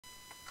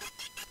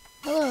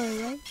Hello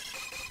everyone,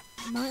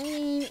 my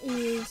name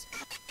is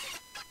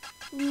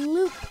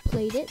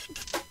LukePlayedIt,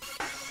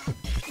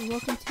 and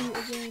welcome to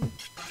a game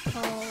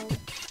called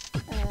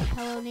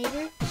Hello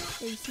Neighbor,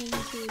 where you sneak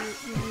into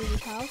your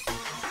neighbor's house.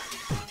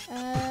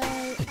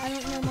 I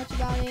don't know much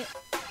about it.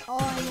 All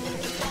I know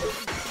is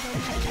that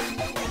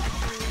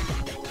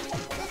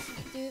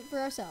let's do it for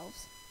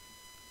ourselves.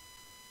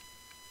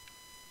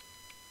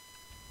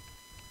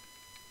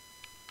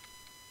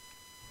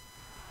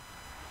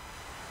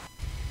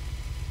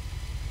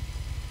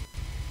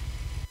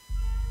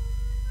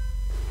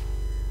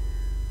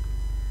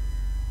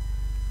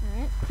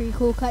 Pretty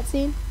cool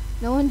cutscene.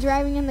 No one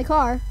driving in the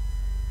car.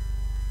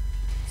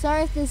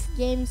 Sorry if this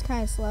game's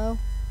kind of slow.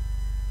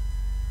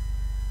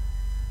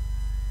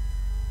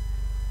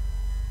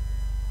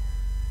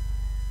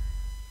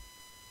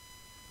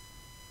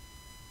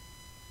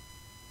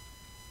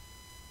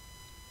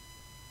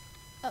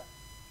 Oh.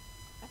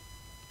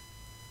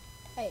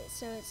 Hey,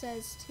 so it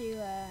says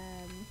to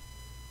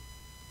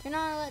turn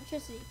on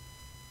electricity.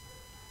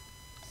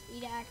 E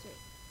to activate.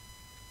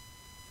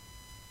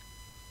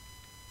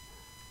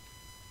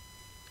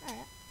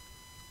 Alright.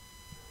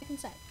 Back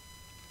inside.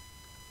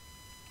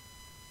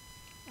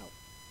 Oh.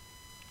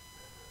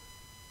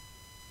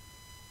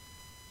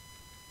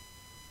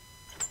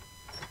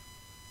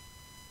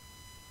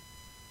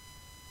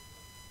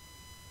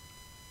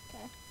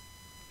 Okay.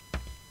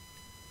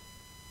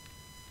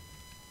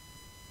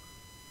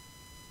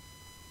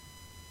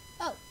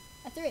 Oh,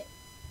 I threw it.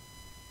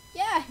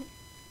 Yeah!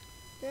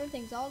 Throwing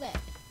things all day.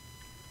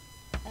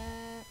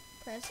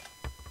 Press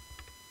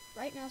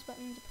right mouse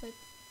button to put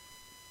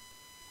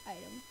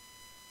item.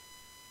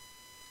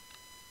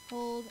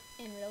 Hold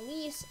and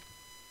release.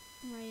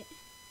 Right.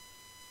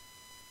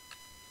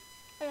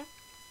 Okay.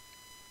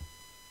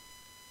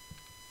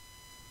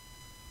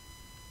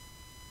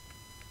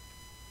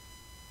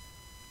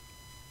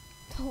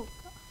 Oh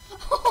god.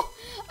 Oh,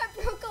 I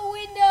broke a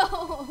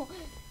window.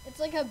 It's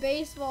like a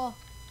baseball.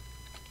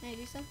 Can I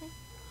do something?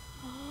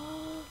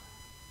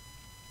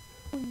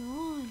 What's going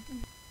on?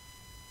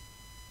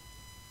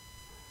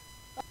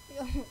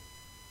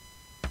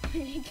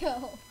 Where'd it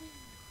go?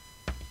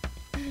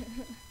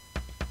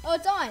 Oh,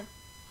 it's on.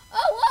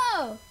 Oh,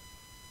 whoa!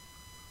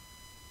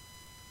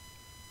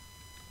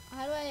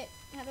 How do I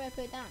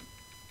put it down?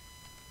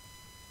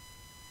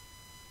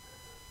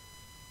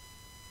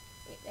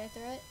 Wait, did I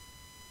throw it?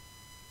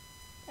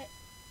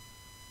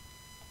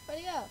 Where'd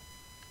it go?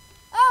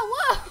 Oh,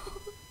 whoa!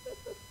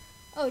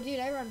 Oh, dude,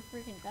 I run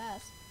freaking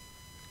fast.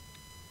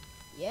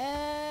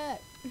 Yeah.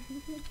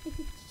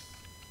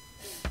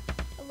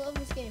 I love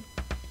this game.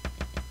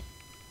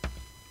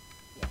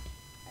 Yeah.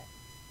 Alright.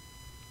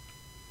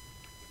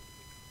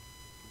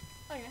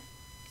 Oh yeah.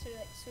 So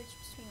like switch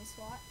between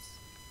slots.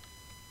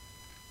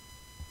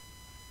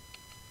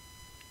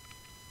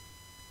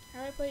 How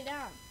do I put it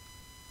down?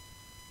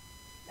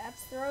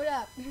 That's throw it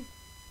up. Where'd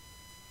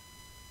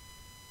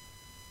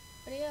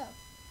it go?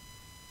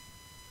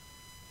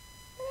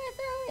 Where did I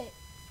throw it?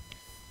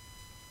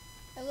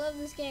 I love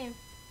this game.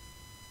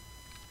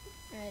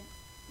 Alright.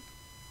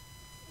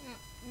 Oh,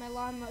 my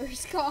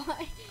lawnmower's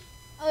gone.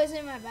 Oh, is it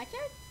in my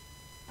backyard?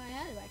 Oh, I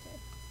had a backyard.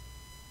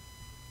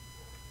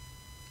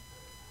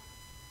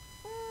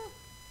 Oh.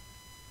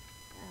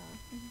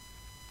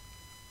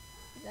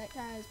 Is that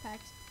kind of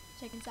packed?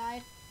 Check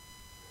inside.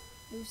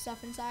 Move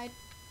stuff inside.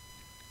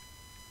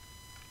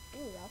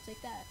 Ooh, I'll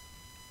take that.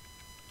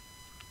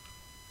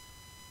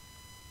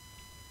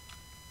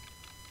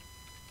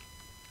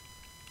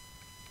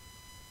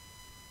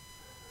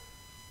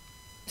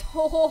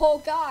 Oh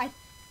god.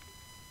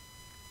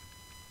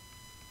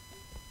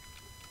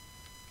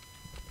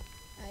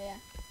 Oh yeah.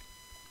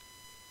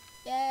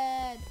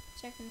 Yeah,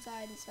 check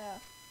inside and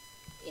stuff.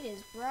 It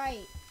is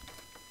bright.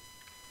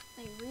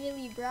 Like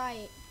really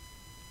bright.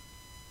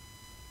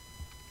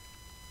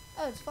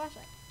 Oh, it's a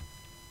flashlight.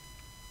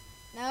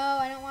 No,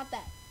 I don't want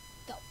that.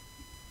 Go.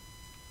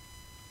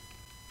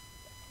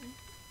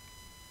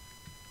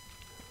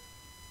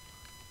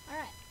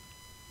 Alright.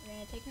 We're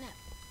gonna take a nap.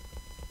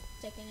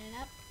 Taking a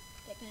nap.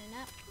 Taking a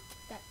nap.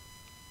 Got.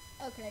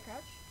 Oh, can I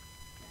crouch?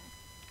 No.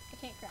 I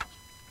can't crouch.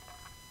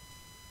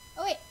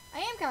 Oh wait, I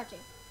am crouching.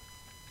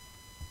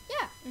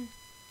 Yeah.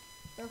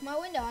 Broke my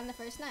window on the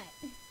first night.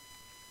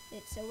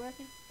 It's still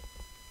working.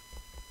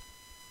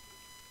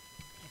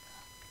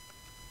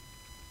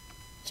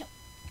 Chill.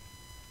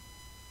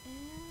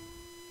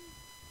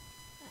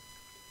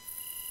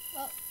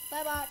 Well,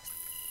 bye box.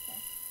 Okay.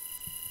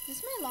 Is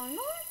this my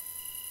lawnmower?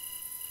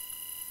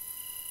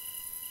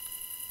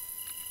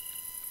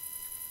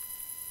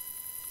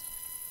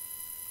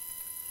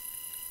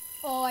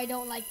 Oh, I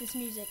don't like this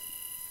music.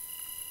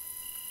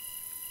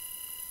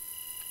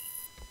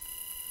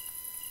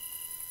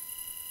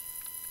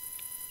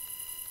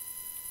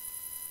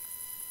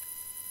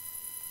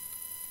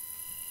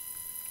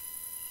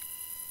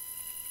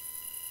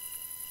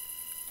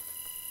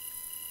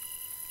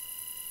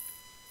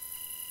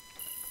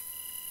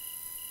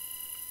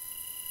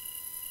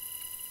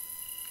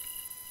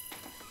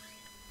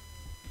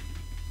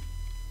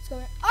 What's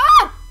going on?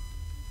 Ah!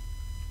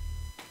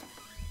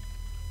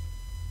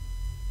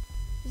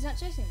 He's not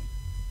chasing me.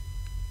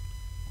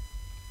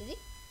 Is he?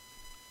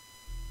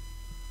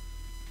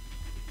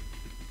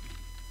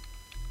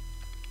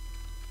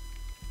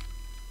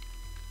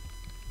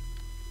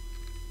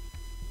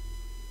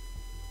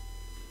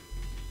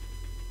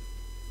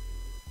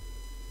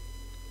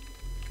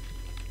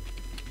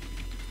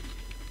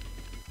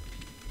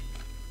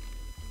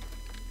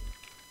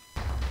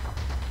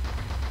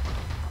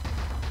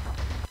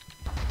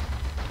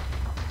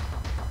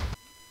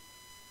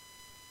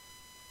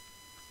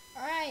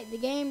 Alright, the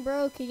game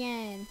broke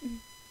again.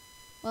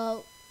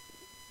 Well,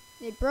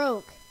 it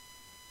broke.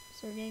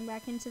 So we're getting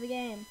back into the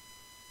game.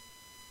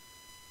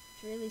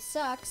 Which really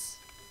sucks.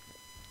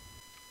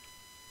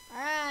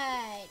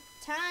 Alright,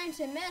 time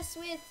to mess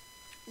with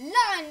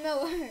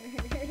lawnmower.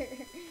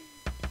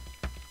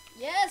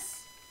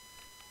 Yes.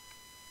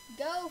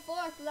 Go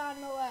forth,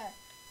 lawnmower.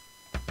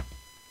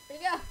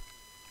 Where'd it go?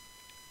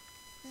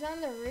 Is it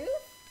on the roof?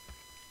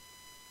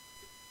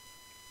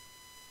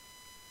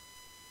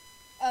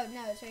 Oh,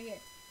 no, it's right here.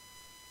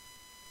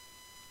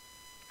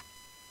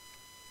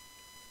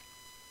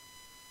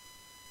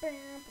 Okay.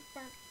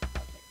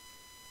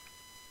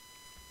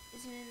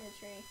 Isn't in the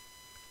tree.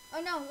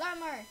 Oh, no,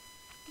 lawnmower.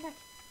 Come back.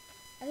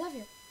 I love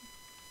you.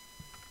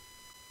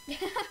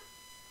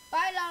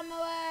 Bye,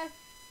 lawnmower.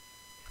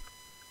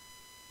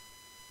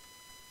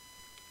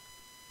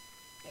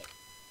 Wait,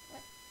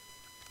 what?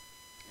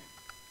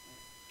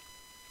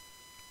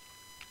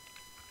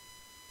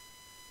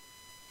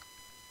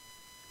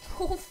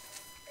 No.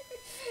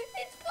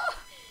 It's far.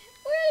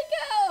 Where'd it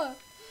go?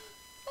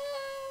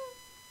 Oh,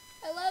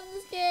 I love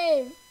this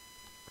game.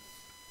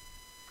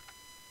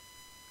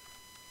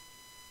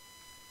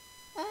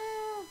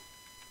 Oh,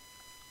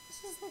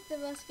 this is like the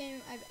best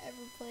game I've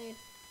ever played.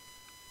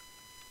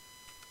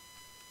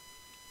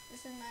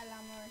 This is my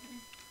lawnmower.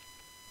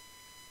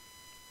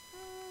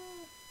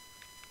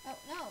 Oh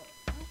no!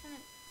 I'm not gonna.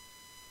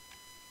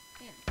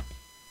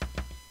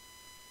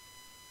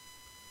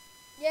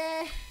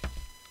 Yeah.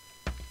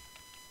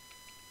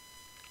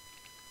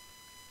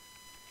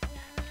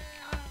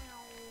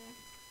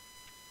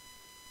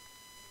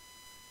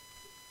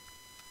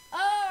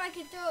 Oh, I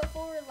can throw it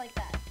forward like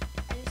that.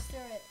 I just throw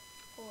it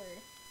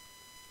forward.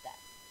 That.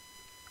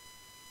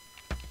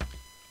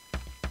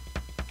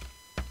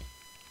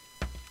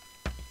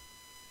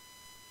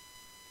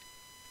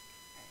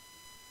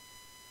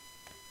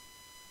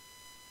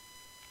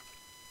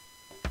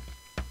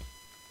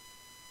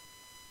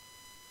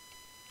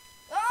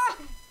 Oh!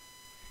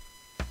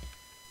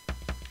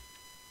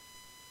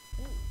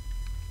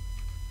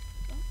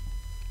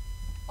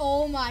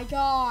 Oh my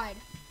god.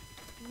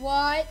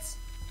 What?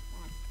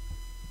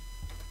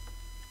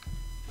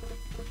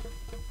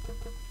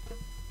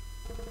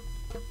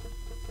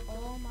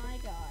 Oh my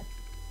god.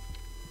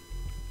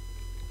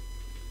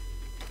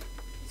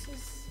 This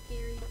is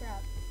scary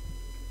crap.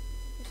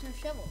 There's no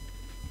shovel.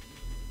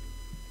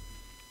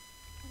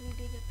 How do we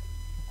dig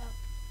up?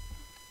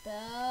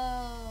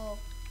 Bow.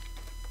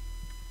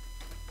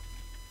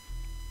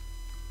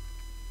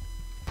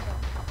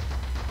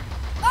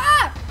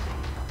 Ah!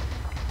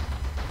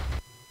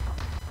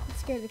 It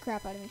scared the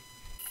crap out of me.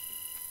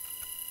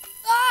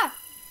 Ah!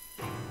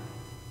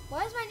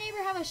 Why does my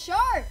neighbor have a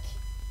shark?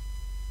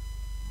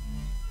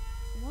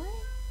 What?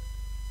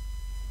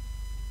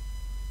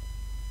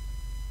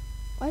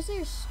 Why is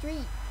there a street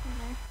in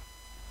there?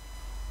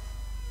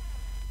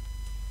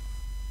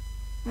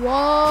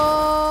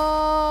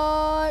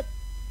 What?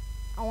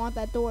 I want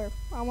that door.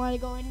 I want to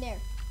go in there.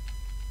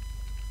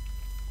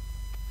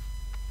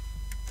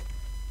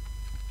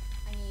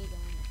 I need to go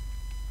in there.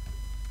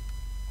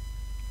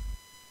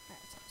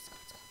 Alright, let's go.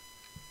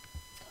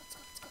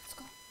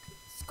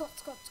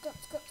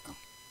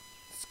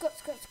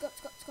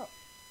 Let's go.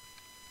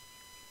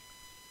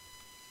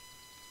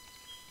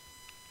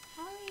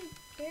 How do you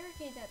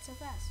barricade that so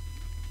fast?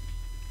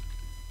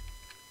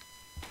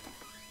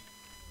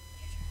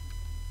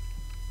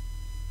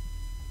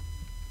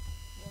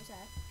 What was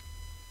that?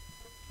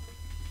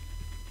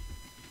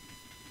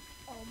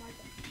 Oh my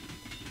god.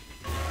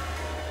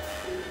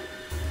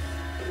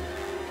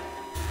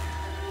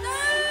 No,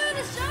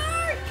 the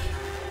shark!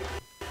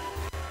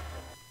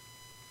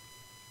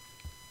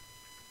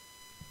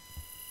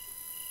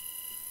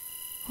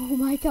 Oh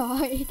my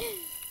god.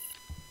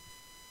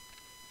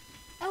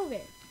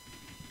 Elevator.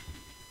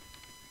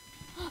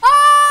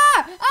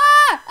 Ah!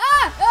 Ah!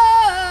 Ah!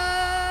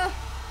 Ah!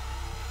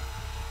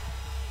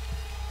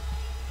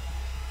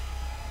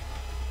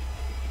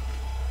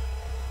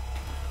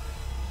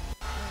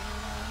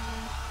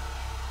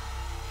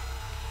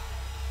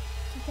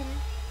 Keep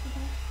coming.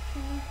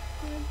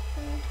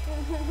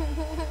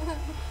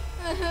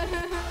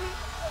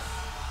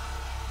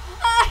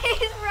 Ah,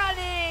 he's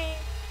running.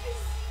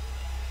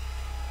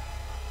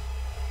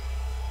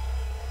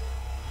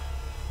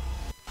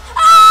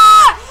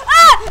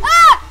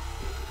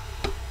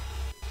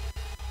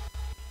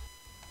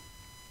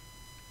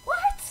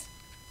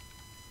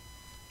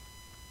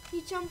 He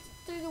jumped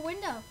through the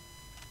window.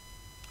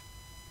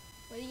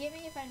 Will you get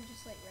me if I'm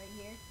just like right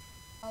here?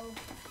 Oh. You're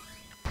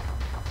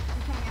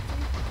coming after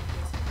me?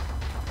 Yes.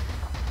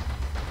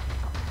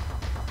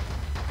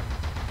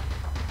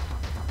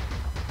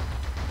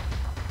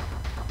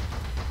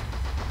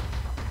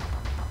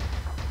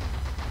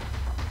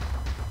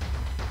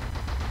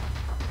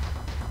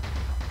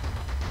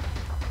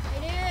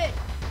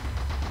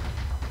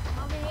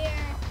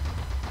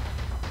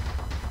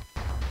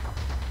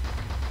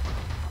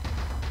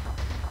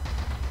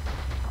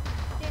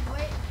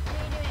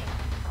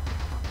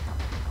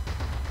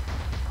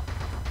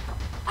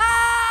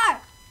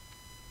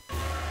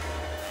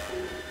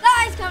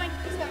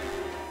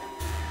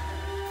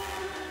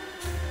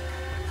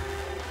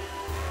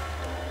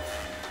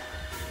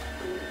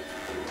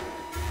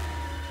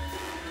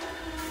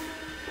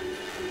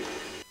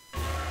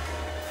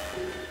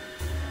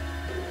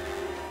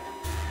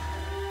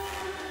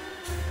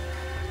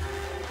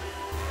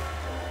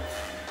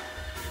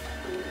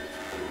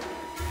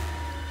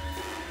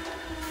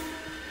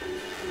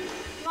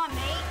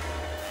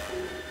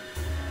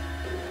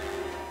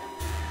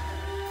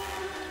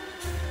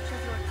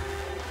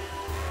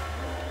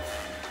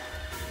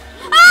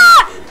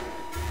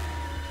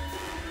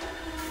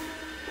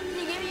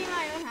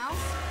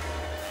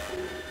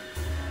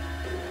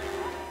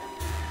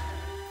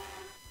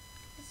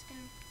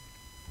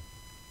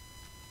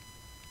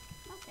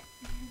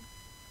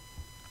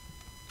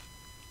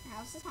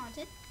 house is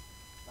haunted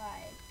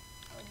by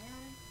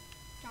William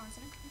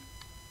Johnson.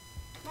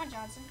 Come on,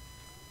 Johnson.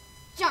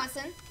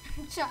 Johnson.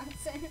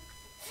 Johnson.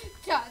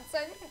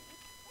 Johnson.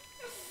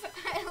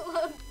 I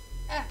love...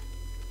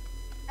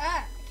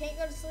 I can't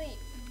go to sleep.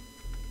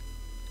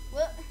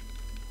 Well,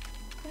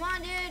 come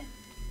on, dude.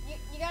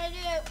 You gotta do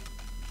it.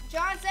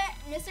 Johnson.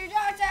 Mr.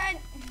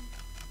 Johnson.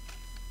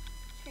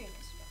 Screw you,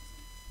 Mr. Johnson.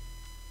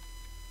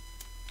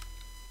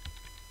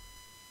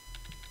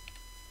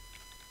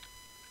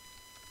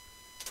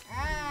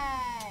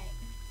 Alright.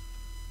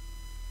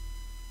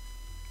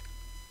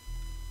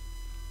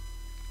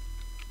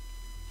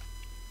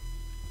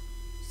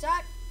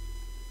 Suck.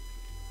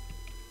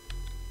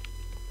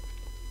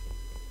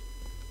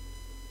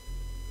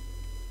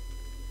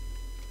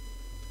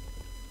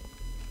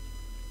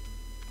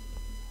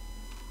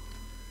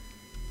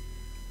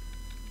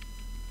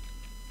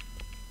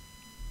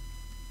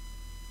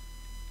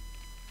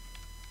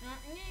 No, I'm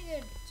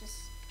gonna go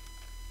just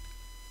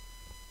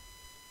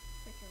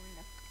break your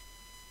window.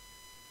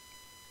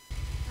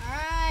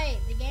 Alright,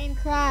 the game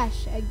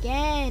crashed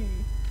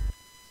again.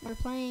 We're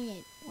playing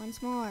it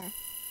once more.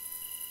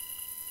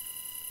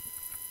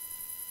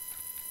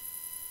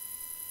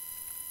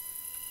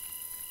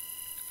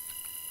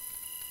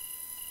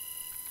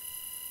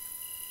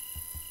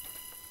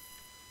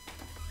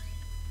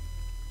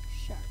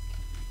 Shark.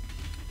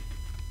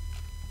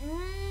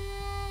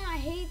 I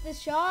hate the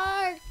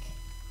shark.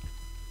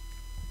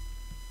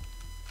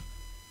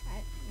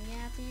 I'm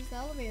gonna have to use the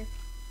elevator.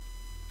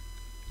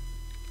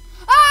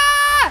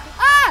 Ah!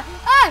 Ah!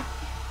 Ah!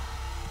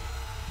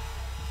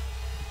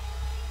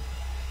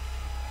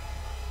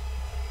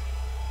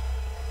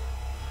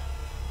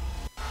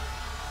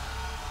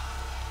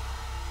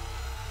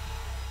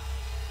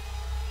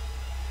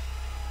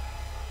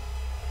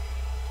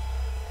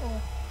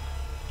 Oh.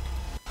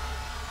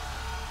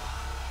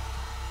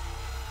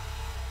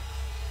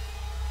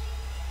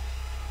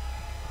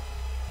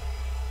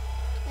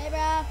 Hey,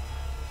 bro.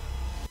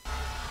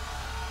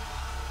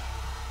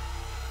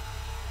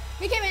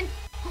 We came in.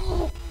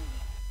 Oh.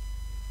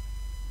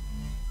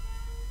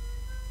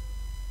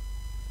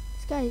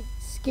 This guy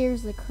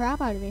scares the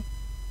crap out of me.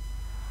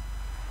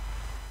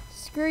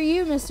 Screw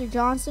you, Mr.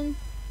 Johnson.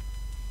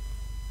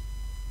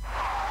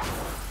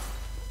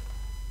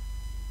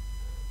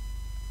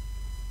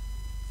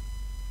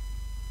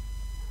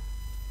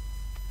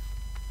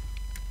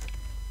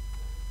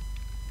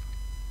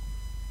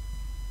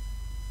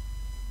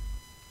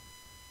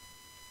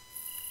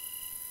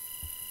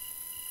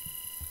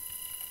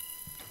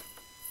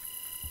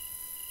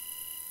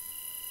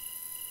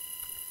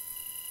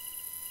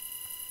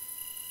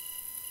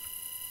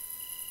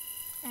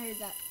 I heard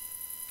that.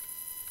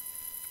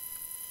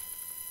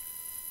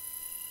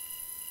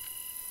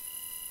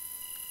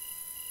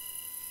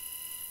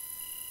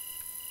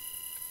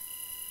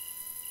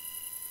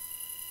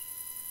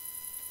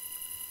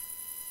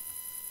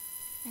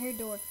 I heard a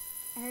door.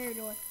 I heard a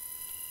door.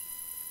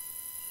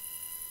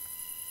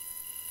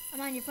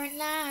 I'm on your front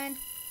line.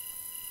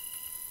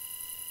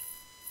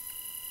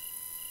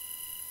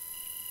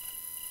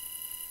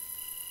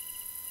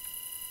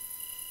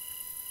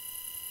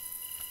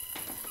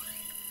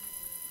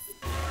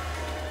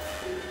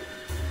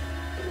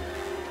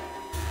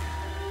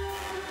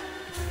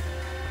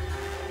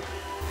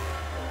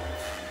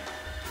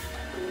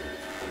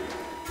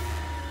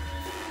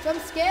 Jump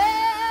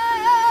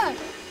scare!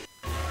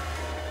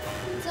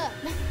 What's up?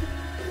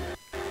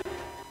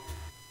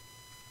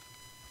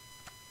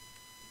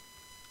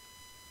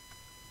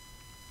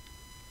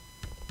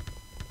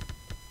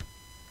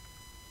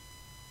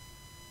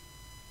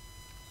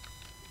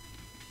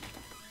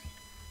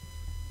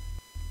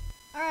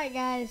 Alright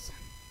guys,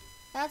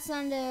 that's the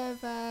end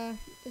of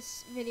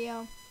this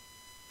video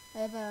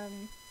of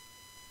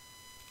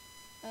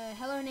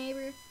Hello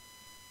Neighbor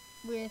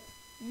with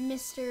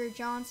Mr.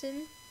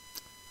 Johnson.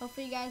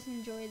 Hopefully you guys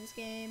enjoy this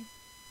game.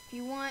 If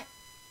you want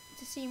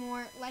to see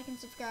more, like and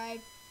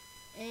subscribe.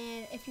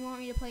 And if you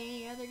want me to play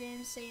any other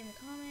games, say in the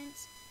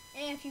comments.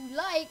 And if you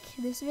like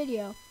this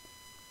video,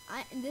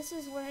 this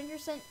is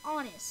 100%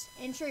 honest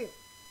and true.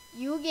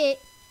 You will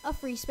get a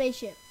free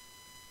spaceship.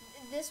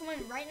 This one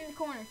right in the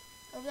corner.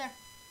 Over there.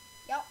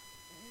 Yup.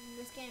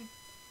 This game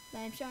that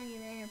I'm showing you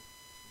right here.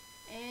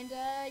 And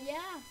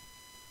yeah.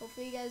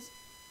 Hopefully you guys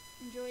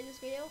enjoy this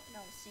video. And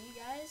I'll see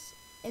you guys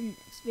in the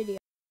next video.